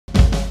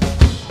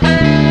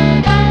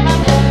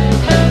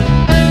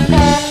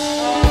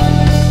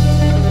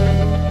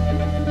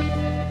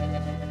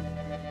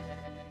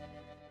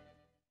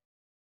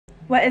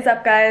What is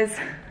up, guys?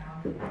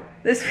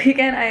 This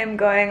weekend I am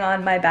going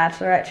on my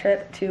bachelorette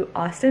trip to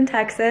Austin,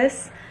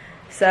 Texas.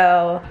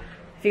 So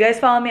if you guys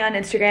follow me on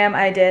Instagram,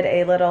 I did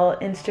a little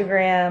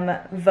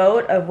Instagram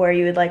vote of where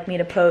you would like me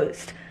to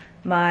post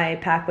my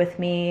pack with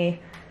me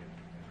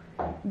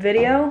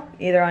video,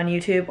 either on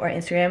YouTube or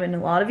Instagram, and a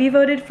lot of you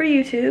voted for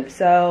YouTube,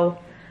 so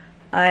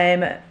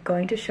I'm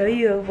going to show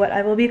you what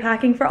I will be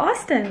packing for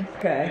Austin.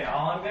 Okay.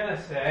 All I'm gonna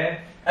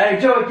say. Hey,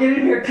 Joey, get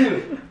in here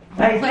too.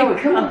 Hey, Joey,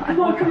 come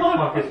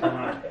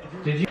on.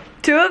 Did you?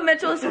 Two of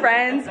Mitchell's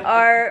friends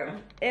are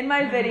in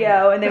my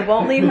video and they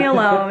won't leave me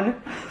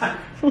alone.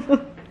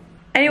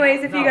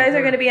 Anyways, if you guys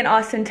are gonna be in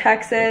Austin,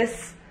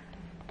 Texas,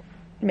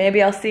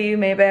 maybe I'll see you,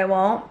 maybe I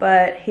won't,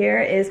 but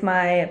here is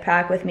my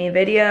pack with me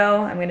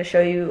video. I'm gonna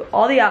show you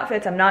all the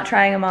outfits. I'm not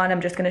trying them on,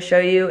 I'm just gonna show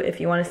you. If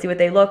you wanna see what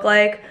they look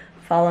like,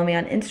 follow me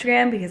on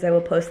Instagram because I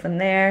will post them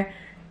there,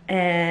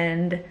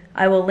 and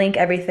I will link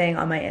everything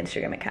on my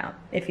Instagram account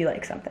if you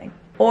like something.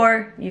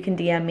 Or you can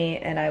DM me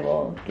and I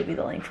will give you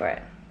the link for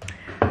it.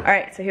 All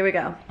right, so here we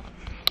go.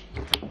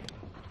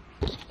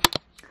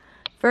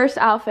 First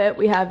outfit,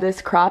 we have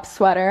this crop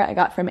sweater I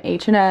got from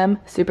H&M,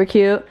 super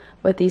cute,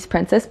 with these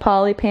Princess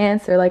Polly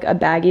pants. They're like a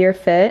baggier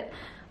fit.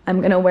 I'm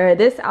gonna wear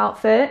this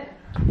outfit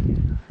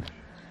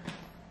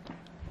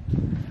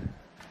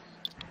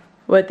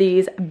with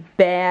these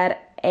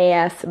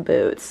bad-ass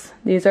boots.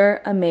 These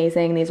are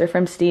amazing. These are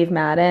from Steve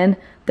Madden.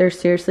 They're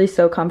seriously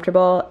so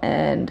comfortable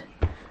and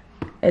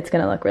it's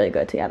gonna look really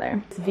good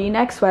together. This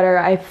V-neck sweater,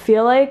 I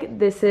feel like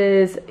this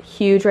is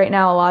huge right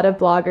now. A lot of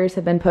bloggers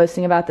have been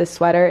posting about this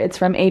sweater. It's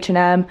from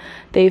H&M.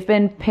 They've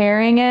been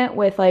pairing it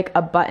with like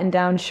a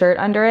button-down shirt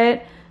under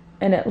it,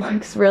 and it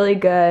looks really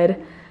good.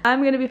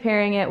 I'm gonna be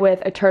pairing it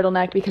with a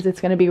turtleneck because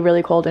it's gonna be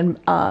really cold in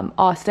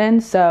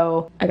Austin,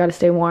 so I gotta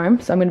stay warm.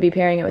 So I'm gonna be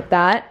pairing it with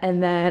that,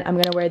 and then I'm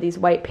gonna wear these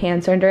white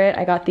pants under it.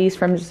 I got these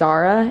from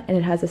Zara, and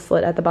it has a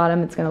slit at the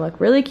bottom. It's gonna look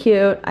really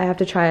cute. I have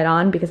to try it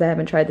on because I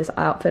haven't tried this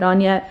outfit on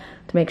yet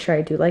to make sure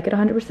I do like it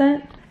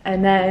 100%.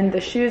 And then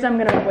the shoes I'm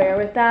gonna wear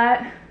with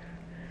that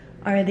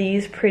are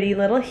these pretty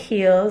little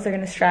heels. They're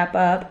gonna strap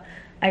up.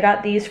 I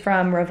got these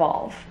from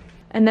Revolve.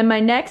 And then my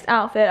next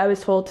outfit, I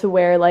was told to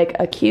wear like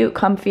a cute,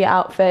 comfy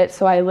outfit.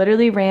 So I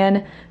literally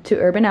ran to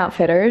Urban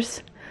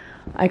Outfitters.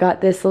 I got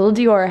this little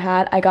Dior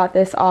hat. I got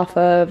this off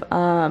of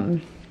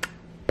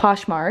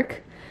Poshmark.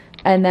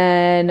 And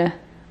then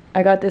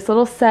I got this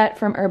little set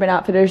from Urban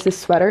Outfitters. This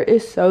sweater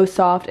is so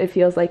soft. It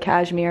feels like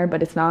cashmere,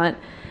 but it's not.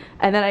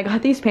 And then I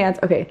got these pants.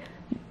 Okay,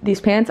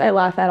 these pants I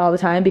laugh at all the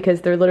time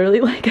because they're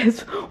literally like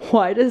as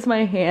wide as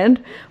my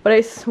hand, but I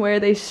swear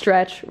they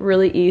stretch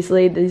really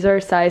easily. These are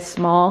a size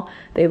small.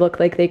 They look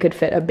like they could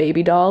fit a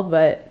baby doll,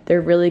 but they're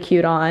really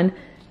cute on.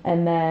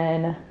 And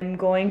then I'm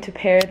going to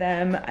pair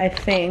them, I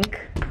think,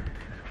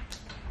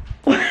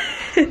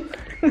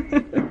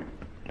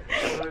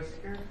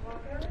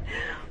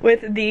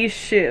 with these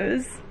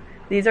shoes.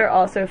 These are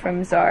also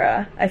from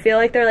Zara. I feel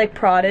like they're like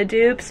Prada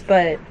dupes,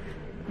 but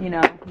you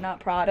know,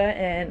 not Prada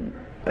and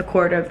a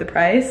quarter of the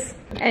price.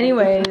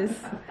 Anyways,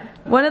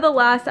 one of the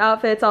last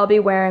outfits I'll be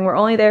wearing, we're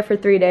only there for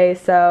 3 days,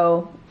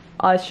 so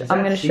I'm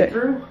gonna show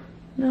you.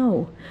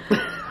 No.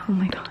 Oh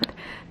my god.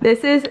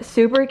 This is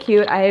super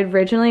cute. I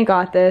originally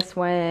got this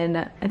when,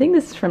 I think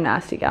this is from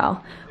Nasty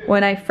Gal,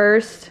 when I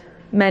first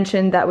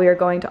mentioned that we were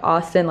going to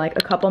Austin like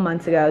a couple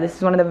months ago. This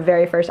is one of the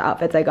very first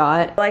outfits I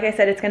got. Like I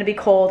said, it's gonna be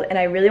cold, and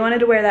I really wanted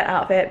to wear that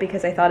outfit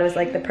because I thought it was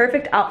like the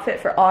perfect outfit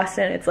for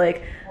Austin. It's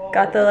like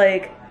got the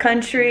like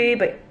country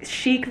but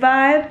chic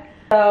vibe.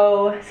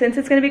 So since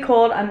it's gonna be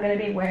cold, I'm gonna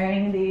be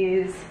wearing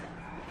these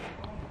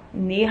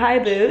knee-high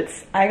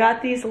boots. I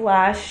got these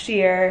last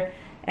year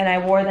and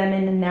I wore them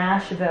in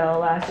Nashville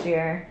last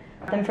year.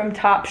 Got them from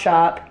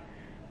Topshop.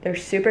 They're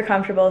super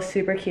comfortable,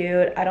 super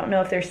cute. I don't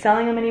know if they're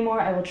selling them anymore.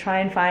 I will try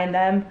and find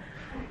them.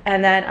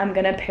 And then I'm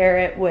gonna pair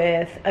it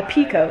with a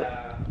pea coat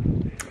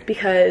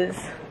because,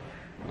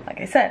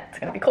 like I said, it's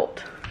gonna be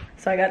cold.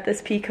 So I got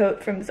this pea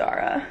coat from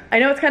Zara. I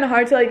know it's kind of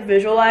hard to like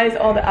visualize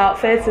all the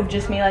outfits of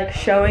just me like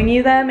showing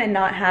you them and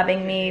not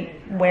having me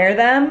wear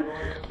them.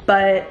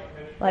 But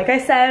like I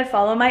said,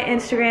 follow my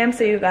Instagram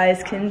so you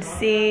guys can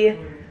see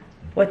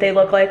what they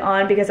look like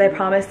on, because I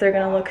promise they're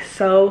gonna look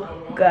so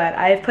good.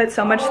 I've put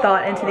so much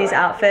thought into these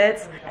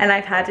outfits and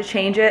I've had to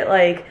change it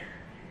like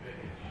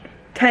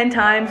 10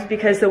 times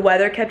because the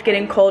weather kept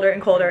getting colder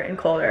and colder and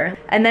colder.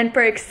 And then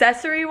for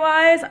accessory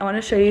wise, I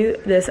wanna show you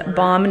this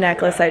bomb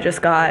necklace I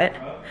just got.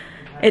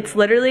 It's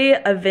literally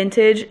a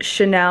vintage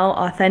Chanel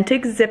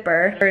authentic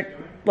zipper, or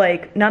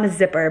like not a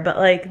zipper, but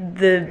like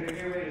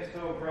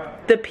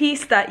the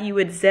piece that you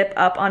would zip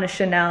up on a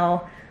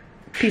Chanel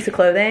piece of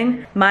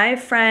clothing. My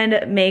friend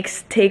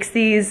takes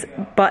these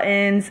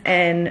buttons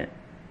and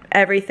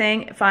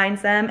everything,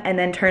 finds them, and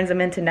then turns them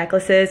into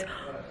necklaces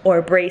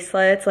or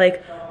bracelets.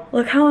 Like,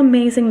 look how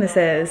amazing this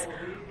is.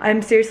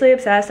 I'm seriously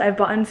obsessed. I've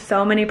bought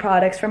so many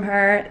products from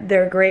her.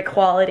 They're great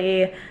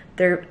quality.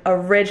 They're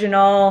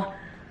original.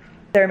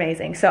 They're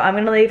amazing. So I'm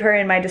gonna leave her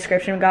in my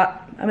description.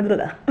 I'm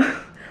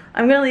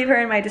I'm gonna leave her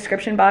in my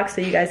description box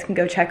so you guys can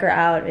go check her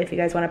out if you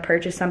guys want to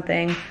purchase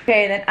something.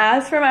 Okay, then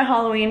as for my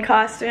Halloween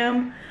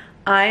costume,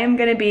 I am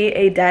gonna be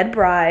a dead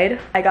bride.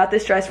 I got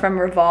this dress from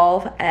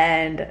Revolve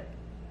and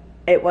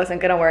it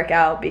wasn't gonna work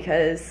out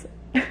because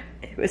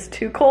it was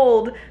too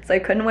cold, so I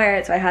couldn't wear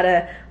it, so I had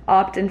to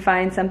opt and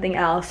find something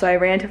else. So I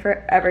ran to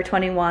Forever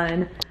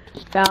 21,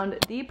 found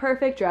the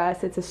perfect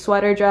dress. It's a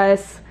sweater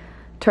dress,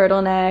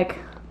 turtleneck,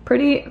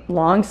 pretty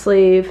long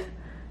sleeve.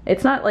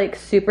 It's not like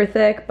super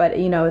thick, but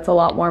you know, it's a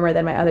lot warmer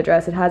than my other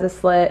dress. It has a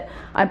slit.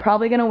 I'm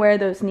probably gonna wear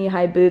those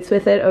knee-high boots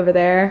with it over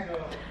there.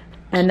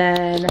 And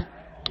then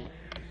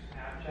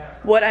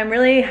what I'm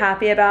really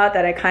happy about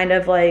that I kind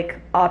of like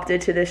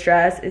opted to this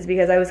dress is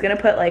because I was gonna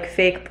put like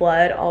fake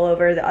blood all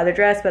over the other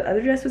dress, but the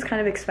other dress was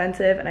kind of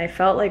expensive and I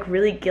felt like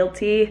really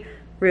guilty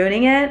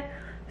ruining it.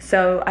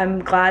 So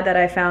I'm glad that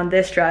I found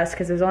this dress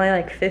because it was only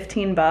like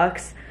 15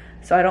 bucks.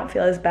 So I don't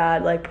feel as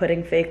bad like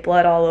putting fake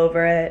blood all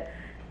over it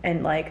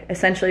and like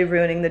essentially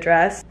ruining the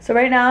dress. So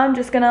right now I'm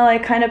just gonna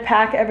like kind of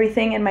pack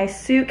everything in my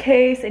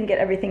suitcase and get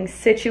everything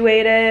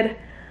situated.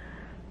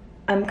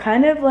 I'm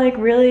kind of like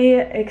really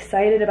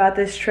excited about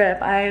this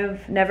trip.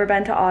 I've never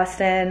been to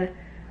Austin.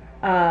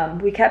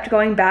 We kept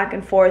going back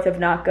and forth of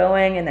not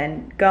going and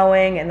then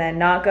going and then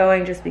not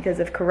going just because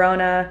of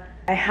Corona.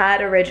 I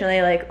had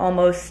originally like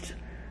almost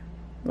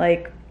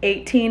like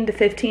 18 to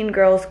 15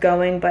 girls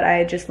going, but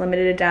I just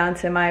limited it down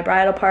to my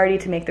bridal party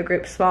to make the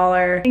group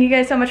smaller. Thank you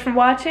guys so much for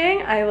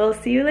watching. I will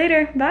see you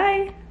later.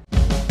 Bye.